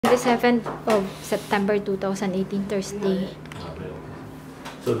27th of September 2018, Thursday. Okay.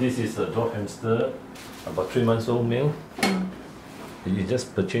 So this is a dwarf hamster, about 3 months old male. Did you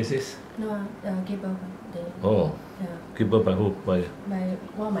just purchase this? No, give birth. Oh. Yeah. Give birth by who? By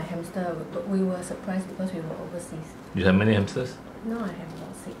one of my hamster. We were surprised because we were overseas. You have many hamsters? No, I have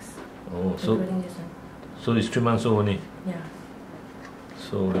about 6. Oh, including this one. So it's 3 months old only? Yeah.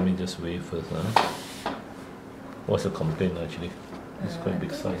 So let me just weigh first. What's the complaint actually? It's quite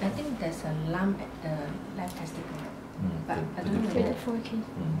big size. I think there's a lump at the left testicle. But I don't know whether 4 kg.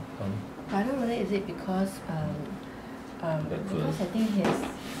 I don't know whether is it because I think his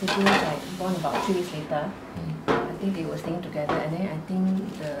siblings like born about 3 weeks later. I think they were staying together, and then I think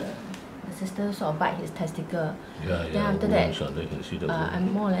the sister sort of bite his testicle. Yeah. Then after that,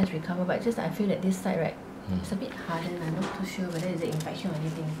 I'm more or less recovered, but just I feel that this side, right, it's a bit hardened. I'm not too sure whether it's an infection or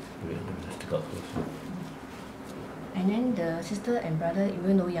anything. Wait, let me just take out first. And then the sister and brother,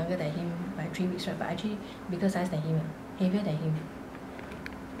 even though younger than him by 3 weeks, right, but actually bigger size than him, heavier than him.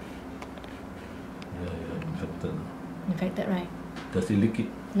 Yeah, infected. Infected, right? Does he lick it?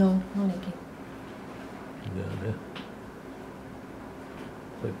 No licking. Yeah.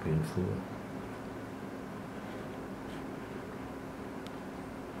 Quite painful.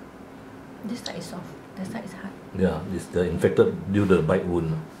 This side is soft, that side is hard. Yeah, it's the infected due to the bite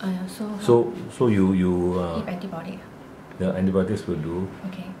wound. So you give antibiotic. Yeah, antibiotics will do.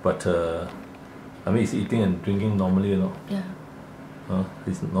 Okay. But I mean, is he eating and drinking normally or not? Yeah.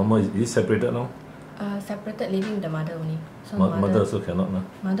 It's normal. Is he separated now? Separated, living with the mother only. So mother also cannot now.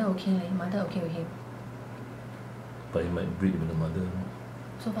 Mother okay with him. But he might breed with the mother.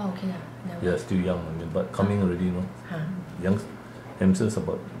 So far okay Yeah, still young. I mean, but coming already, no. Young hamsters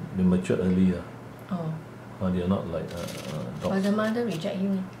they mature early. They are not like dogs. But the mother reject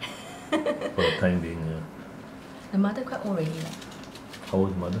him. For the time being, yeah. The mother quite old already. How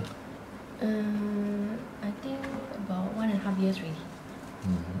old is mother? I think about 1.5 years already.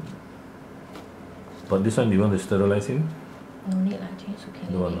 But this one, do you want to sterilize him? No need lah, it's okay.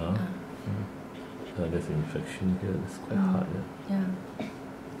 The one, there's an infection here. It's quite hard. Yeah.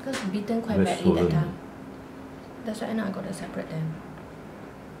 Because bitten quite Very badly swollen. that time. That's why now I got to separate them.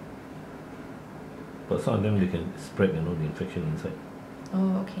 But some of them, they can spread, the infection inside.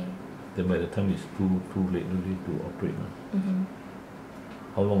 Oh, okay. Then by the time it's too late really to operate.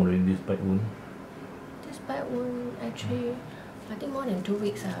 How long already this bite wound? This bite wound actually, I think more than 2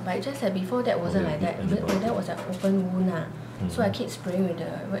 weeks. But it's just that before that wasn't like that. That was an open wound. So I keep spraying with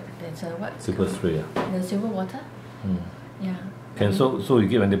the Silver spray. The silver water. Yeah. Can so you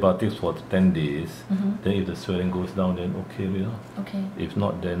give antibiotics for 10 days. Then if the swelling goes down, then okay, Okay. If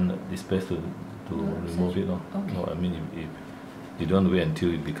not, then it's best to remove it. Okay. No, I mean if you don't wait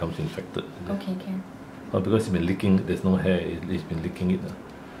until it becomes infected. Okay, can. Because it's been licking, there's no hair. It's been licking it.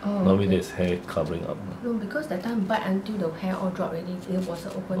 Normally there's hair covering up. No, because that time bite until the hair all dropped already. It was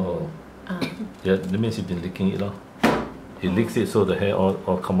an open wound. Yeah, that means you've been licking it. It licks it so the hair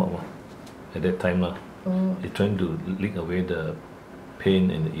all come up. At that time, it's trying to lick away the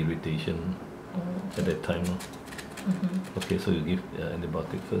pain and the irritation at that time. Okay, so you give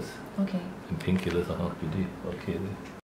antibiotic first. Okay. And painkillers. You did. Okay.